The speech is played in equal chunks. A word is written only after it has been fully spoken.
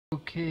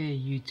Okay,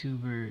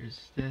 YouTubers,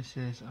 this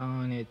is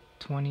on a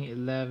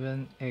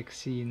 2011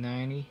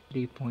 XC90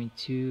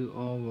 3.2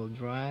 all-wheel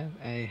drive.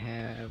 I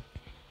have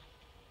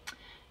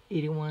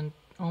 81,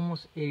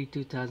 almost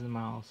 82,000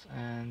 miles,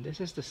 and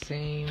this is the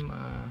same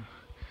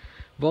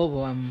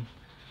Volvo I'm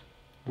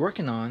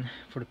working on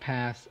for the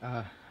past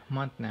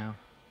month now.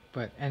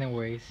 But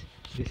anyways,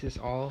 this is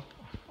all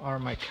are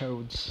my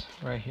codes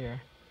right here.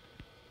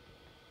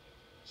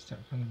 Start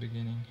from the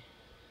beginning.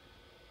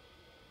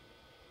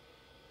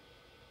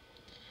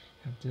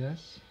 Have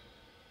this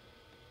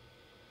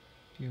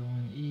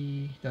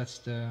P1E, that's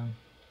the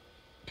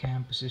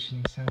cam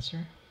positioning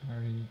sensor.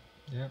 Already,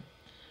 yep.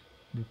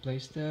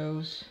 Replace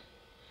those.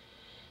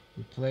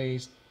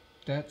 Replace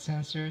that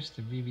sensors,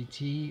 the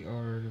VVT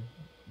or the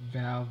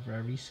valve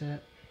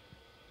reset.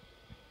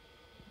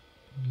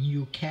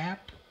 New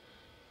cap.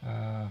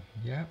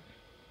 Yep.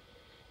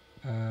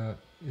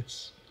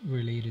 It's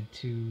related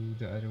to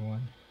the other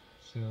one,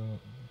 so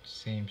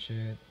same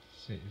shit,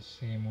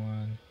 same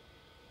one.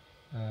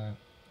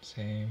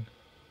 Same.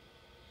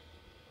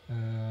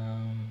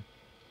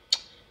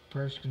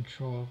 Purge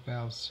control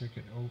valve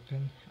circuit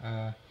open.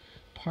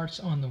 Parts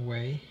on the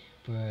way,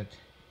 but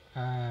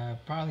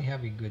probably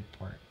have a good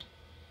part.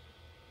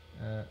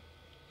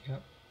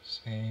 Yep,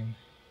 same.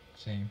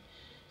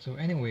 So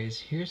anyways,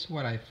 here's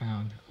what I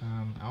found.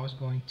 I was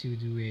going to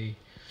do a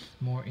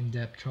more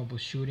in-depth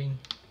troubleshooting.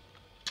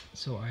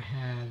 So I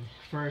had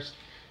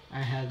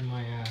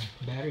my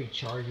battery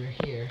charger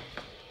here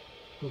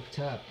hooked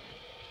up.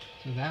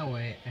 So that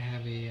way I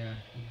have a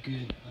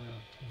good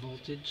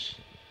voltage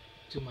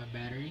to my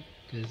battery,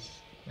 because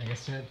like I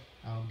said,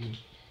 I'll be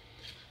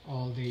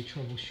all day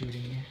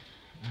troubleshooting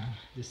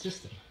the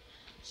system.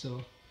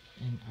 So,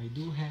 and I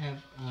do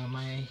have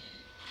my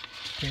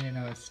printed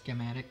out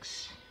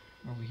schematics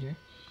over here,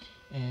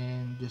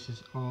 and this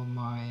is all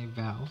my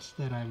valves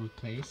that I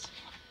replaced.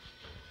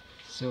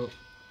 So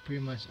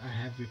pretty much I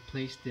have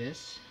replaced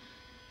this.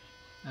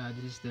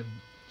 This is the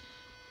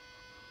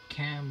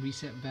cam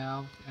reset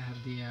valve. I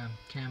have the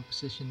cam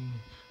positioning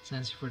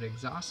sensor for the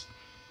exhaust,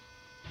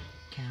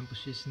 cam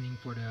positioning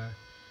for the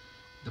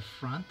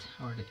front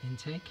or the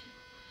intake,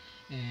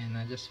 and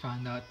I just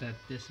found out that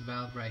this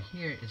valve right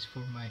here is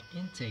for my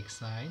intake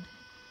side,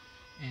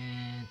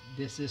 and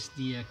this is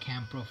the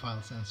cam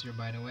profile sensor,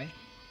 by the way,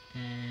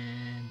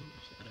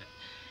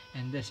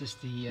 and this is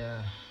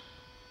the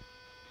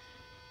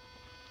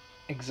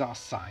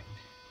exhaust side.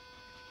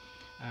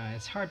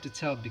 It's hard to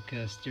tell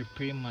because they're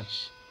pretty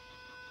much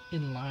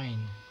in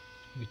line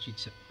with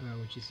each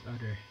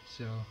other,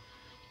 so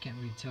you can't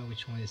really tell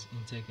which one is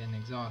intake and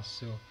exhaust.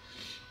 So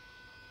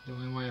the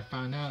only way I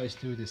found out is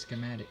through the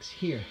schematics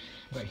here.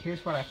 But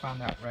here's what I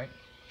found out, right?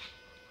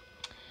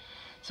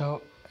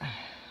 So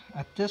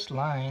at this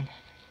line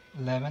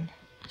 11,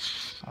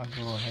 I'll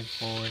go ahead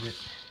forward it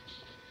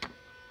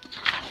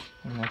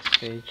the next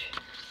page.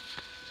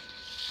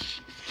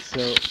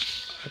 So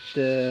at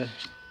the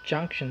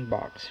junction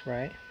box,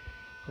 right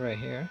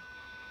here,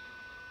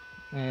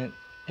 and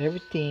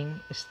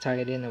everything is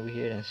tied in over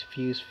here. That's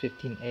fuse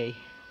 15A.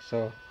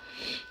 So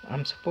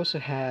I'm supposed to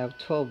have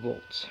 12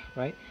 volts,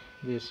 right?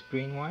 This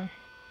green wire,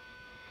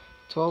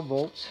 12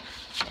 volts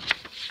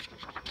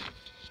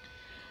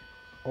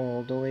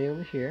all the way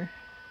over here.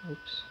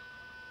 Oops.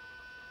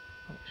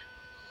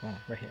 Oh,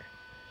 right here.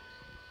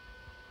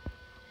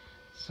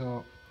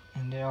 So,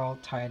 and they're all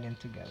tied in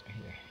together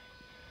here.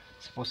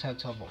 Supposed to have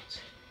 12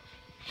 volts,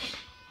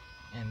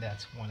 and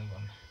that's one of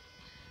them.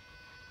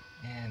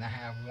 And I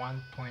have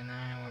 1.9,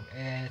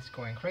 and it's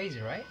going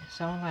crazy, right?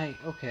 So I'm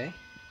like, okay,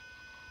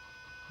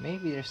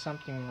 maybe there's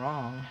something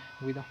wrong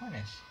with the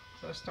harness.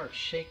 So I start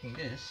shaking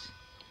this,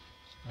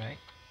 right?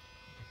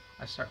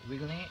 I start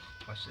wiggling it.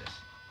 Watch this.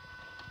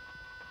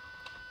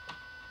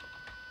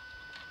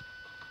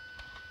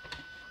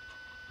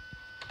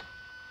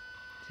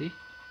 See?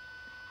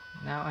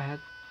 Now I had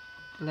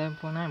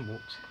 11.9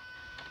 volts.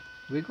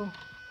 Wiggle.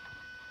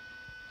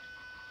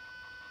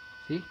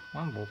 See?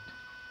 1 volt.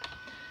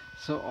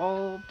 So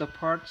all the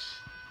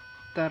parts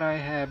that I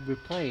have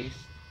replaced,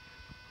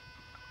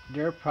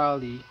 they're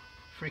probably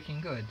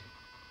freaking good.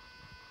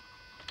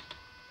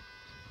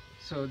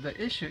 So the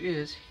issue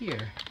is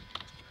here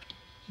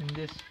in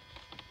this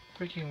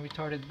freaking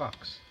retarded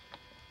box.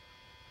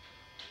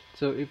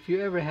 So if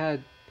you ever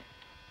had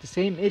the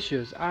same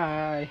issues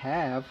I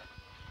have,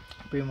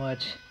 pretty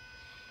much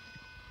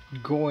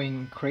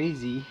going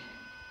crazy,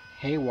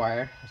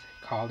 haywire as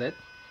I called it,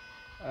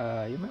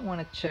 you might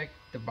want to check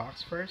the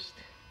box first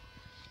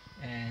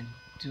and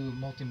do a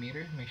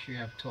multimeter. Make sure you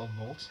have 12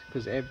 volts,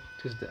 because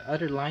the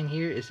other line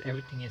here is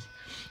everything is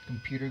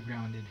computer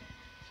grounded,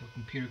 so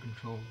computer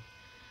controlled.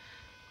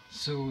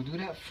 So do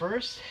that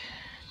first.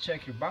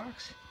 Check your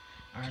box.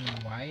 I don't know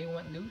why it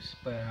went loose,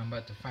 but I'm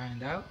about to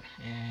find out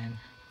and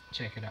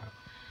check it out.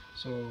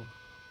 So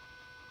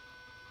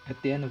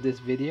at the end of this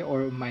video,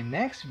 or my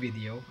next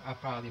video, I'll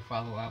probably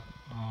follow up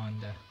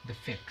on the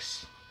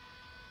fix,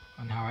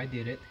 on how I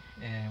did it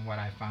and what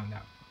I found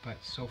out.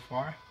 But so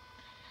far,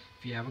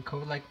 if you have a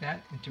code like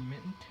that,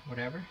 intermittent,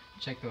 whatever,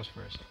 check those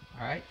first.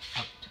 Alright,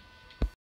 out.